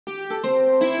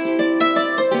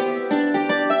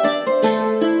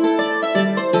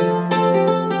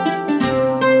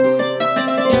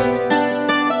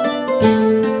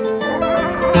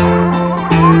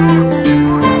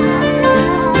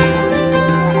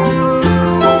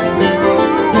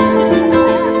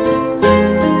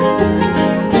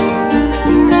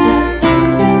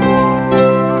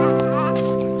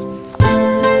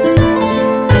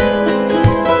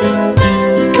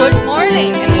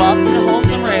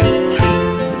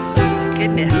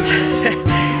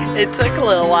It took a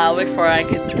little while before I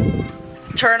could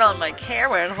turn on my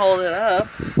camera and hold it up.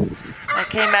 I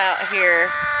came out here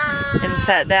and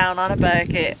sat down on a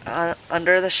bucket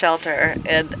under the shelter,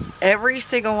 and every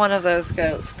single one of those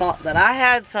goats thought that I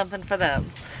had something for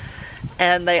them.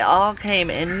 And they all came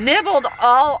and nibbled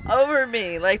all over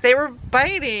me like they were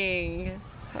biting.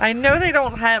 I know they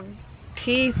don't have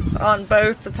teeth on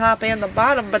both the top and the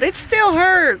bottom, but it still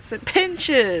hurts. It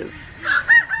pinches.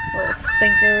 Little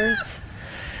stinkers.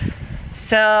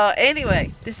 So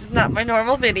anyway, this is not my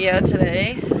normal video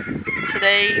today.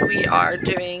 Today we are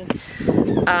doing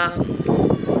a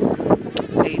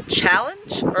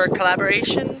challenge or a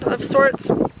collaboration of sorts.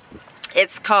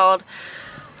 It's called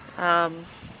 5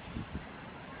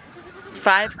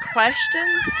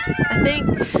 questions, I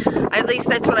think. At least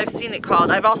that's what I've seen it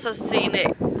called. I've also seen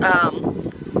it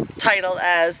titled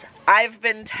as I've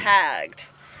been tagged.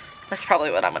 That's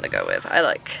probably what I'm gonna go with. I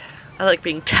like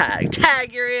being tagged.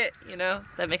 Tag, you're it, you know?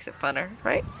 That makes it funner,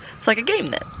 right? It's like a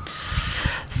game then.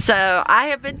 So I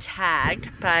have been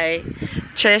tagged by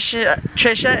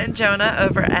Trisha and Jonah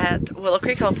over at Willow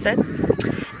Creek Homestead,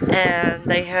 and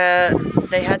they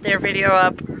had their video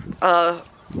up.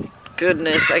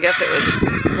 Goodness, I guess it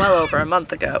was well over a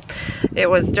month ago. It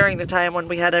was during the time when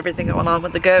we had everything going on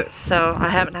with the goats, so I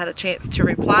haven't had a chance to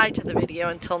reply to the video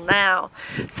until now.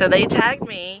 So they tagged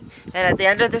me, and at the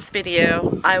end of this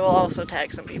video, I will also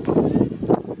tag some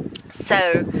people.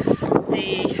 So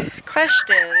the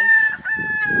questions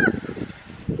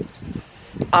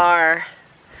are: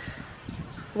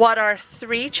 what are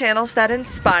 3 channels that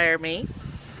inspire me?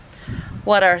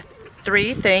 What are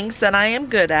 3 things that I am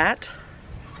good at?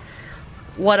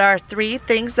 What are 3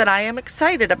 things that I am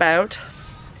excited about?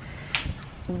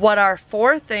 What are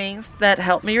 4 things that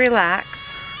help me relax?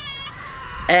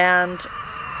 And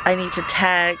I need to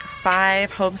tag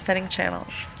 5 homesteading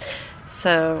channels.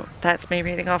 So that's me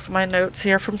reading off of my notes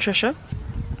here from Trisha.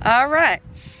 Alright,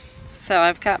 so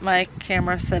I've got my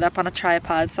camera set up on a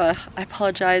tripod, so I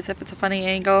apologize if it's a funny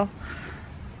angle.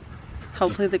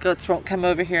 Hopefully the goats won't come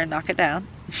over here and knock it down.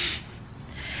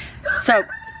 So,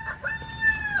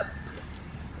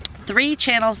 3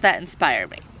 channels that inspire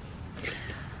me.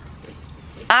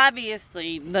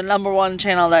 Obviously, the #1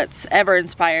 channel that's ever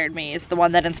inspired me is the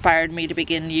one that inspired me to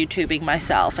begin YouTubing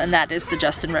myself, and that is the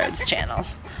Justin Rhodes channel.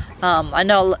 I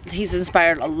know he's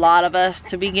inspired a lot of us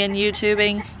to begin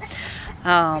YouTubing,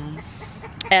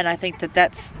 and I think that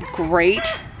that's great,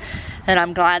 and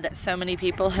I'm glad that so many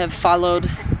people have followed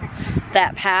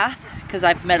that path, because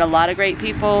I've met a lot of great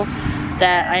people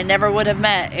that I never would have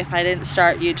met if I didn't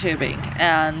start YouTubing,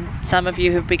 and some of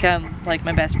you have become like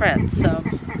my best friends. So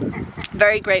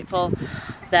very grateful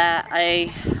that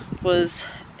I was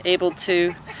able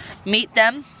to meet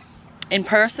them in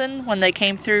person when they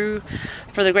came through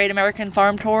for the Great American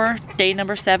Farm Tour, day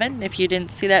number 7. If you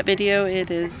didn't see that video,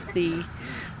 it is the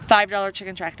 $5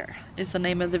 Chicken Tractor is the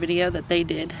name of the video that they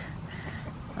did.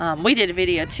 We did a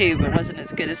video too, but it wasn't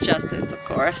as good as Justin's, of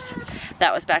course.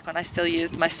 That was back when I still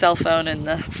used my cell phone and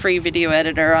the free video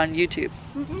editor on YouTube.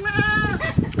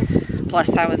 Plus,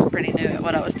 I was pretty new at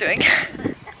what I was doing.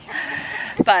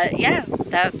 But yeah,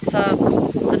 that's the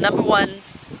 #1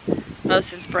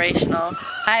 most inspirational.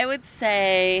 I would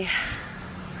say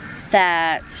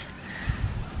that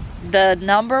the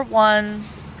 #1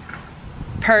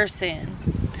 person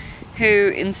who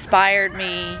inspired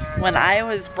me when I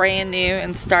was brand new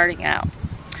and starting out,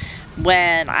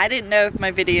 when I didn't know if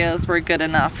my videos were good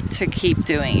enough to keep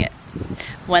doing it,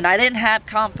 when I didn't have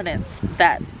confidence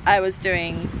that I was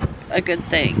doing a good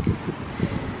thing.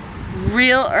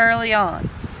 Real early on,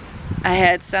 I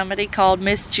had somebody called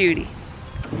Miss Judy.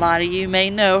 A lot of you may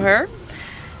know her.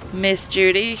 Miss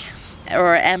Judy,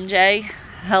 or MJ,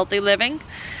 Healthy Living.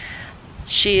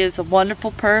 She is a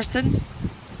wonderful person.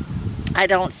 I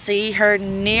don't see her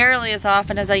nearly as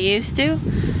often as I used to,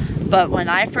 but when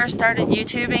I first started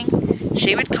YouTubing,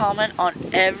 she would comment on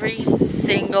every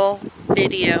single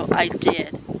video I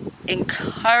did,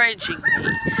 encouraging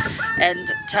me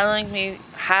and telling me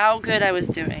how good I was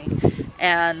doing.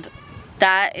 And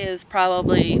that is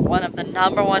probably one of the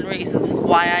 #1 reasons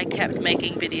why I kept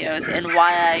making videos and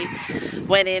why I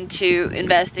went into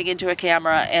investing into a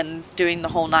camera and doing the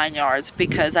whole 9 yards,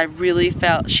 because I really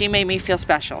felt she made me feel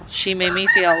special. She made me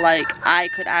feel like I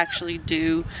could actually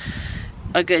do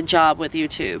a good job with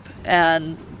YouTube,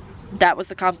 and that was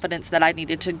the confidence that I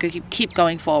needed to keep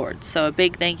going forward. So a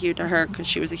big thank you to her, because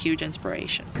she was a huge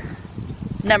inspiration.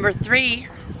 #3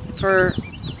 for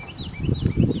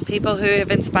people who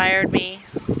have inspired me,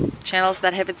 channels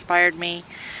that have inspired me,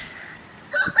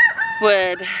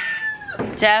 would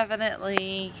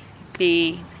definitely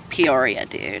be Peoria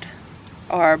Dude.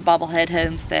 or Bobblehead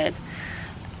Homestead,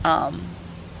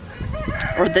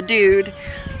 or the dude,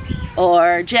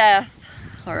 or Jeff,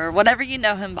 or whatever you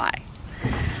know him by.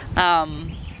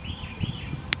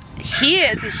 He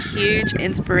is a huge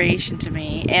inspiration to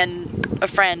me and a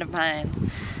friend of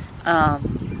mine,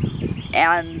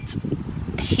 and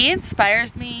he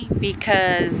inspires me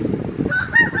because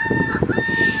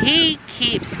he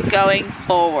keeps going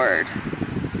forward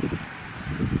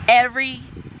every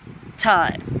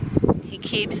time. He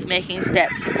keeps making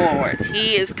steps forward.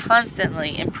 He is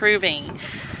constantly improving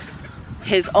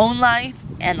his own life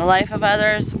and the life of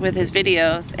others with his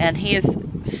videos, and he is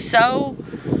so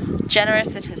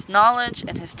generous in his knowledge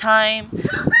and his time,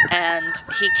 and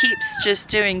he keeps just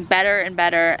doing better and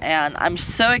better, and I'm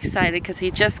so excited because he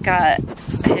just got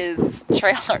his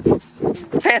trailer.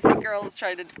 Fancy girl is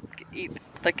trying to eat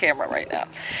the camera right now.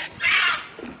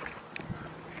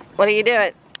 What are you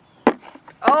doing?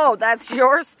 Oh, that's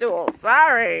your stool.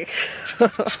 Sorry.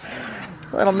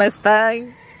 Little Miss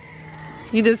Thing.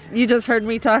 You just heard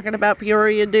me talking about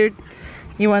Peoria, dude.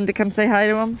 You wanted to come say hi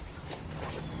to him?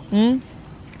 Hmm?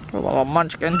 A little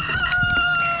munchkin.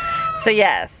 So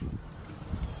yes,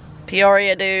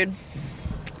 Peoria dude,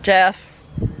 Jeff,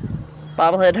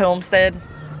 Bobblehead Homestead,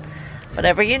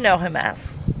 whatever you know him as.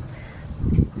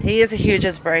 He is a huge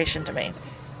inspiration to me.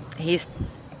 He's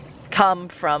come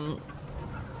from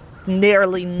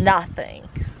nearly nothing,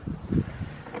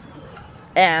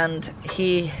 and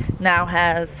he now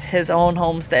has his own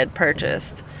homestead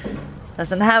purchased.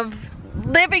 Doesn't have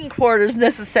living quarters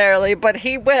necessarily, but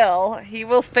he will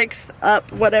fix up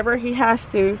whatever he has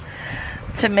to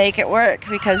make it work,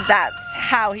 because that's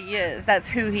how he is, that's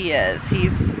who he is.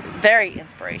 He's very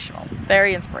inspirational,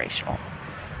 very inspirational.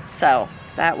 So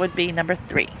that would be number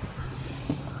 3.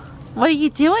 What are you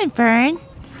doing, Fern?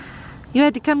 You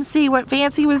had to come see what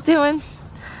Fancy was doing?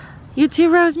 You too,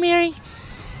 Rosemary?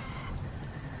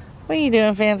 What are you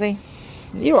doing, Fancy?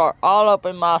 You are all up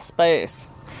in my space.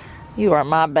 You are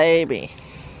my baby.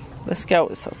 This girl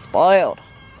is so spoiled.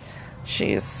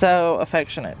 She is so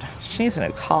affectionate. She needs a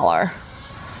new collar.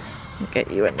 I'll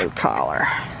get you a new collar.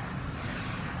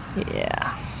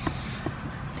 Yeah.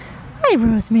 Hi,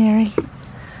 Rosemary.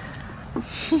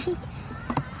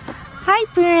 Hi,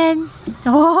 Fern.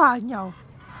 Oh, no.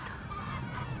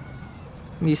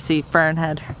 You see, Fern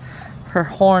had her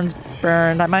horns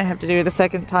burned. I might have to do it a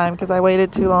second time because I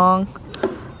waited too long.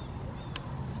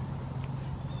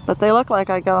 But they look like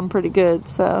I got them pretty good,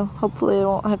 so hopefully I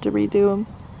won't have to redo them.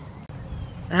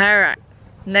 Alright,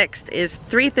 next is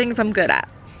 3 things I'm good at.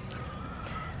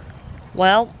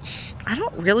 Well, I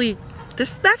don't really,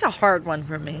 that's a hard one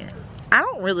for me. I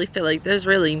don't really feel like there's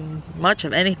really much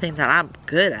of anything that I'm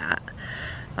good at.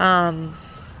 I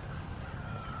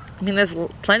mean, there's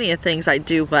plenty of things I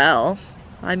do well.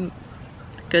 I'm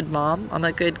a good mom. I'm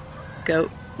a good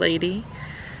goat lady.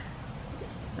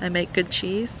 I make good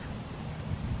cheese.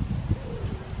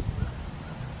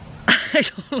 I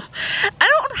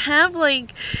don't have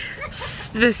like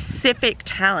specific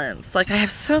talents. Like, I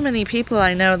have so many people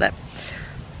I know that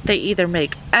they either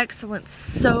make excellent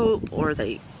soap, or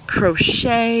they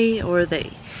crochet, or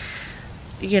they,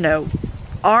 you know,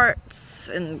 arts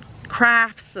and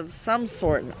crafts of some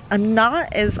sort. I'm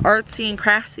not as artsy and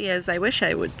craftsy as I wish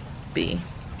I would be.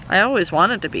 I always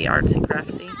wanted to be artsy and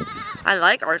craftsy. I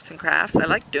like arts and crafts. I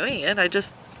like doing it.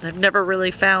 I've never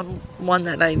really found one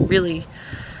that I really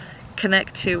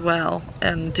connect to well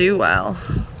and do well.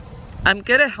 I'm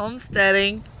good at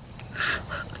homesteading.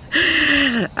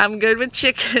 I'm good with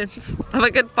chickens. I'm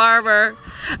a good farmer.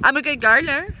 I'm a good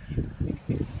gardener.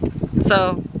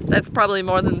 So that's probably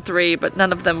more than 3, but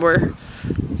none of them were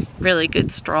really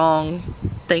good, strong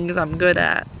things I'm good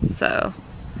at. So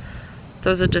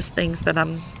those are just things that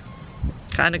I'm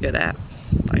kind of good at,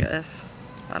 I guess.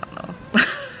 I don't know.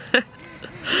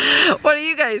 What do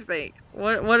you guys think?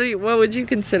 What would you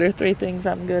consider 3 things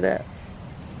I'm good at?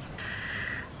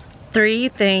 3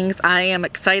 things I am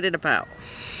excited about.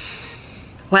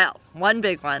 Well, one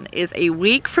big one is a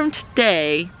week from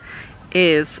today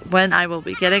is when I will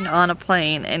be getting on a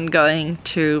plane and going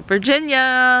to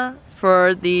Virginia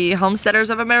for the Homesteaders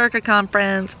of America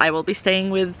conference. I will be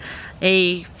staying with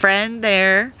a friend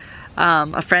there,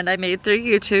 a friend I made through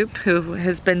YouTube, who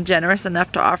has been generous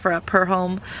enough to offer up her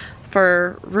home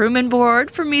for room and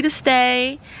board for me to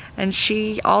stay, and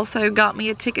she also got me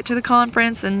a ticket to the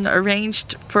conference and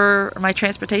arranged for my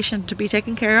transportation to be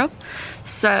taken care of.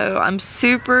 So I'm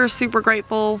super, super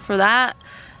grateful for that,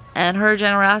 and her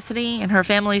generosity and her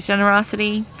family's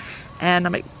generosity, and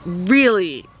I'm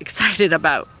really excited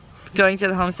about going to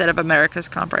the Homestead of America's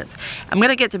conference. I'm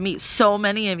gonna get to meet so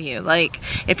many of you. Like,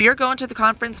 if you're going to the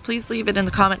conference, please leave it in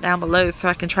the comment down below so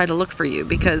I can try to look for you,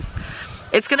 because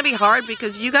it's gonna be hard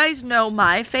because you guys know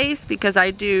my face because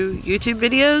I do YouTube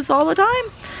videos all the time.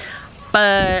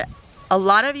 But a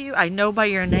lot of you I know by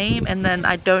your name and then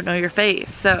I don't know your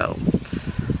face. So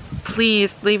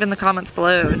please leave in the comments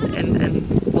below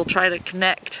and we'll try to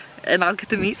connect and I'll get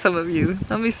to meet some of you.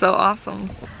 That'll be so awesome.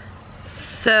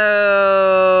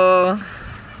 So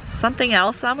something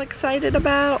else I'm excited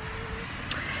about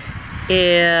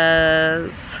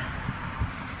is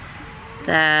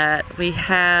that we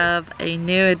have a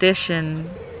new addition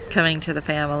coming to the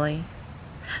family.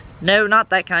 No, not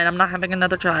that kind. I'm not having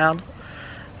another child.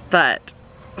 But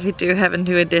we do have a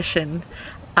new addition.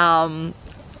 I'm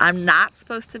not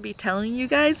supposed to be telling you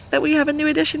guys that we have a new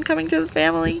addition coming to the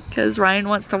family because Ryan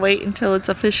wants to wait until it's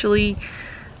officially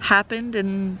happened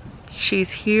and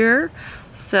she's here.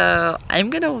 So I'm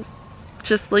gonna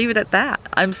just leave it at that.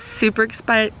 I'm super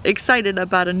excited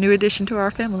about a new addition to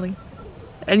our family.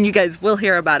 And you guys will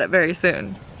hear about it very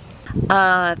soon.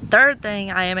 Third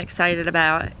thing I am excited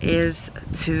about is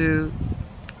to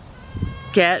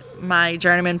get my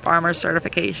journeyman farmer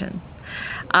certification.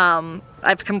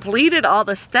 I've completed all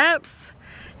the steps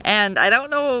and I don't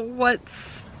know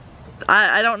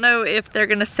I don't know if they're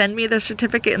gonna send me the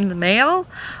certificate in the mail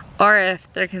or if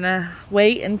they're gonna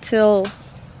wait until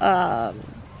the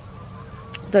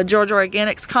Georgia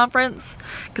Organics conference,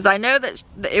 because I know that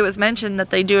it was mentioned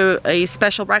that they do a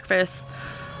special breakfast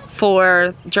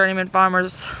for journeyman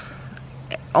farmers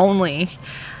only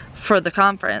for the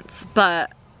conference,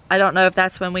 but I don't know if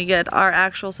that's when we get our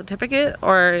actual certificate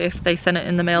or if they send it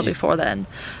in the mail before then.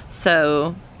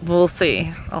 So we'll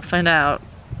see. I'll find out.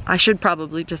 I should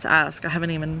probably just ask. I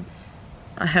haven't even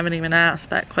asked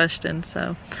that question,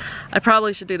 so I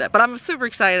probably should do that. But I'm super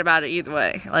excited about it either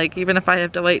way. Like, even if I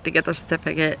have to wait to get the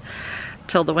certificate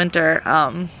till the winter,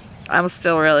 I'm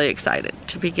still really excited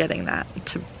to be getting that,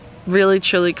 to really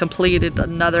truly completed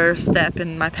another step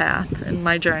in my path, in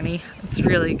my journey. It's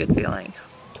really a good feeling.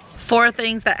 4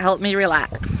 things that help me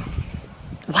relax.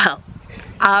 Well,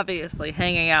 obviously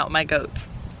hanging out with my goats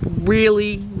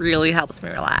really, really helps me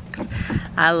relax.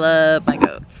 I love my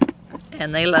goats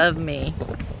and they love me,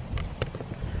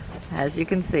 as you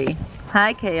can see.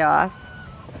 Hi, Chaos.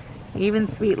 Even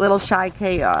sweet little shy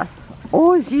Chaos.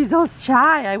 Oh, she's so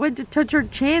shy. I went to touch her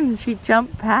chin, she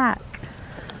jumped back.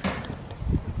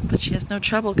 But she has no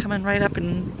trouble coming right up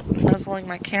and nuzzling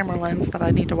my camera lens that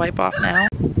I need to wipe off now.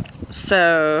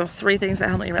 So 3 things that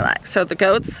help me relax. So the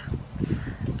goats,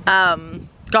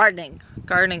 gardening.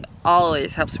 Gardening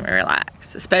always helps me relax,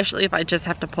 especially if I just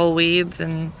have to pull weeds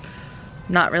and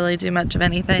not really do much of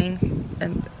anything.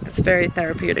 And it's very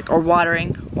therapeutic. Or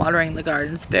watering the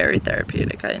garden is very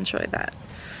therapeutic. I enjoy that.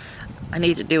 I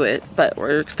need to do it, but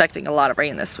we're expecting a lot of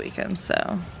rain this weekend, so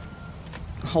I'm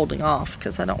holding off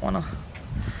because I don't want to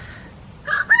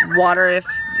water if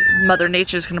Mother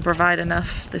Nature's going to provide enough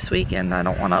this weekend. I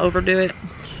don't want to overdo it.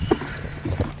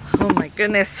 Oh my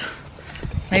goodness.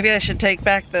 Maybe I should take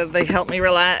back they help me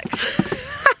relax.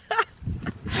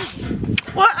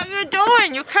 What are you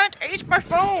doing? You can't eat my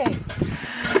phone.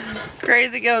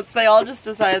 Crazy goats. They all just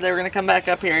decided they were going to come back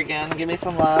up here again and give me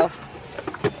some love.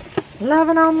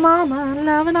 Loving on mama,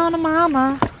 loving on a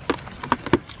mama.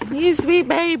 You sweet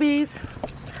babies.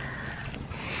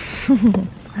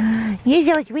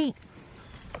 You're so sweet.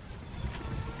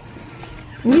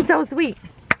 You're so sweet.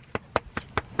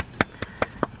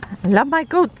 I love my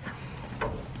goats.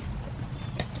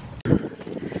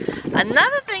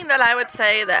 Another thing that I would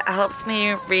say that helps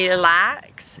me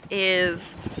relax is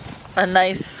a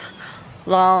nice,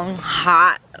 long,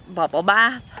 hot bubble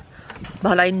bath.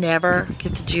 But I never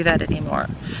get to do that anymore.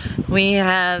 We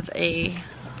have a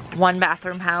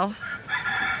 1-bathroom house,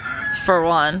 for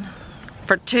 1.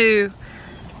 For 2,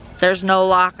 there's no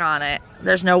lock on it.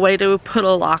 There's no way to put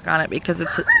a lock on it because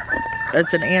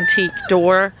it's an antique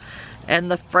door, and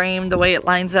the frame, the way it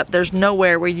lines up, there's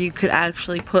nowhere where you could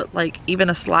actually put like even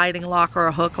a sliding lock or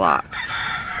a hook lock.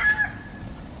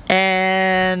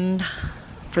 And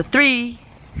for 3,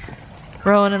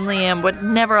 Rowan and Liam would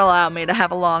never allow me to have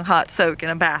a long hot soak in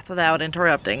a bath without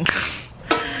interrupting.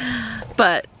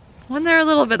 But when they're a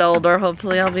little bit older,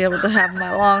 hopefully I'll be able to have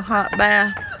my long hot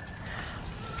bath.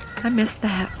 I miss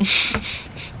that.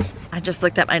 I just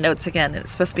looked at my notes again and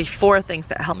it's supposed to be 4 things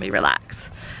that help me relax.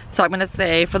 So I'm gonna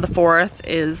say for the 4th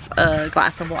is a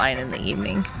glass of wine in the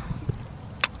evening.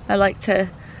 I like to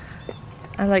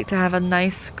have a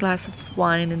nice glass of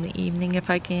wine in the evening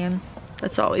if I can.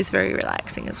 That's always very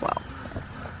relaxing as well.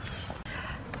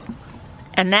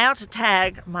 And now to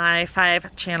tag my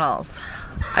 5 channels.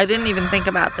 I didn't even think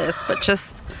about this, but just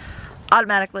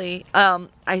automatically,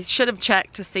 I should have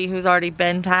checked to see who's already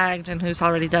been tagged and who's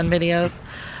already done videos,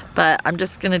 but I'm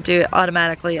just gonna do it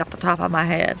automatically off the top of my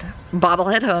head.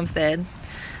 Bobblehead Homestead,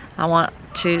 I want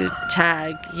to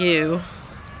tag you,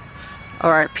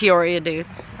 or Peoria Dude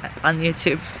on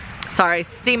YouTube. Sorry,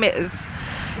 Steemit is,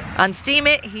 on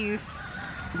Steemit, he's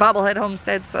Bobblehead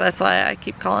Homestead, so that's why I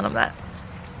keep calling him that.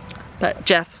 But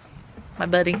Jeff, my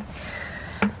buddy.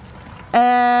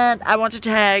 And I want to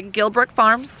tag Gilbrook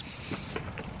Farms.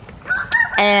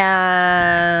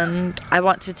 And I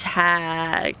want to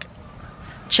tag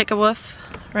Chickawoof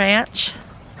Ranch.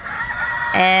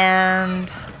 And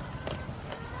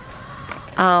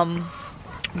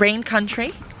Rain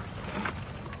Country.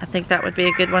 I think that would be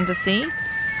a good one to see.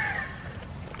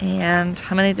 And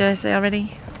how many did I say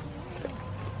already?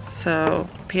 So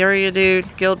Peoria Dude,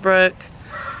 Gilbrook,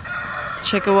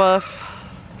 Chickawoof,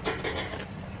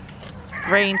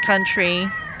 Rain Country.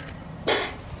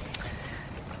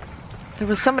 There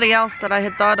was somebody else that I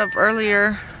had thought of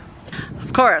earlier.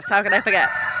 Of course, how could I forget?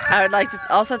 I would like to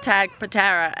also tag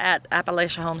Patara at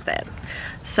Appalachia Homestead.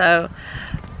 So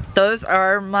those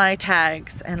are my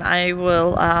tags, and I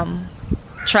will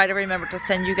try to remember to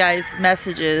send you guys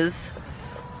messages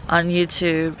on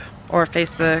YouTube or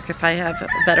Facebook if I have a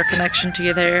better connection to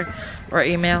you there, or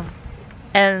email.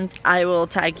 And I will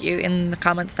tag you in the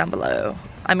comments down below.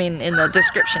 I mean, in the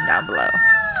description down below.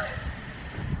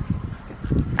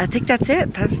 I think that's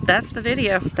it. That's the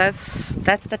video. That's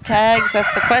the tags.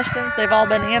 That's the questions. They've all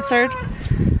been answered.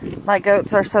 My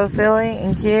goats are so silly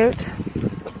and cute.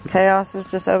 Chaos is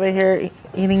just over here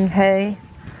eating hay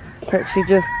that she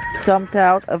just dumped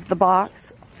out of the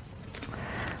box.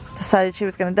 Decided she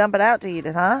was going to dump it out to eat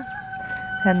it, huh?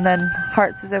 And then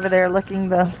Hearts is over there licking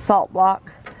the salt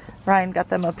block. Ryan got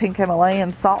them a pink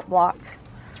Himalayan salt block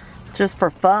just for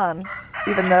fun,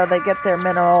 even though they get their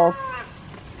minerals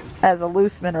as a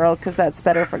loose mineral because that's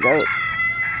better for goats.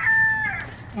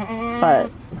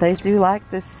 But they do like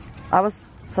this. I was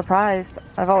surprised.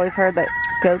 I've always heard that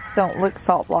goats don't lick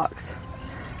salt blocks.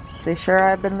 They sure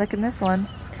have been licking this one.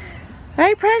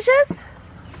 Right, Precious?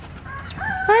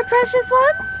 Right, Precious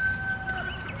one?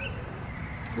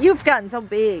 You've gotten so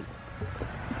big.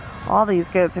 All these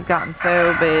goats have gotten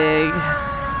so big.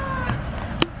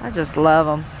 I just love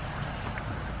them.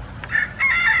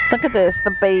 Look at this,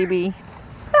 the baby.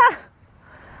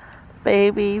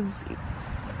 Babies.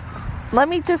 Let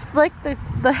me just lick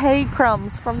the hay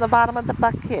crumbs from the bottom of the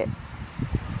bucket.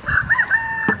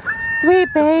 Sweet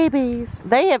babies.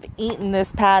 They have eaten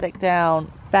this paddock down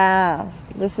fast.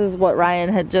 This is what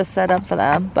Ryan had just set up for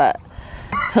them, but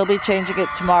he'll be changing it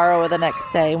tomorrow or the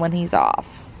next day when he's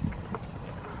off.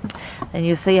 And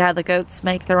you see how the goats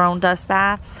make their own dust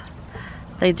baths?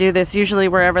 They do this usually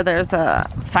wherever there's a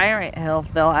fire ant hill.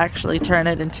 They'll actually turn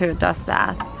it into a dust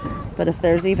bath. But if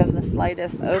there's even the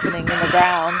slightest opening in the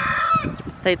ground,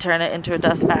 they turn it into a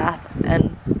dust bath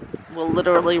and will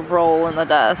literally roll in the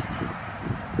dust.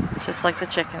 Just like the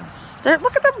chickens.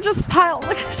 Look at them just pile.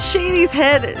 Look at Shady's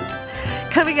head is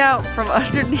coming out from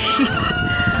underneath.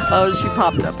 Oh, she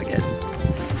popped up again.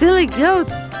 Silly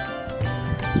goats.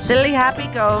 Silly happy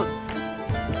goats.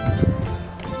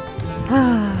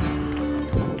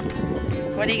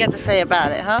 What do you got to say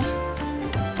about it, huh?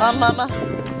 Huh, Mama?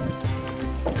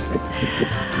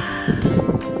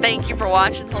 Thank you for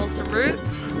watching Wholesome Roots.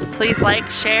 Please like,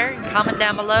 share, and comment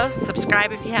down below.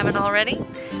 Subscribe if you haven't already.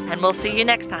 And we'll see you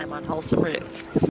next time on Wholesome Roots.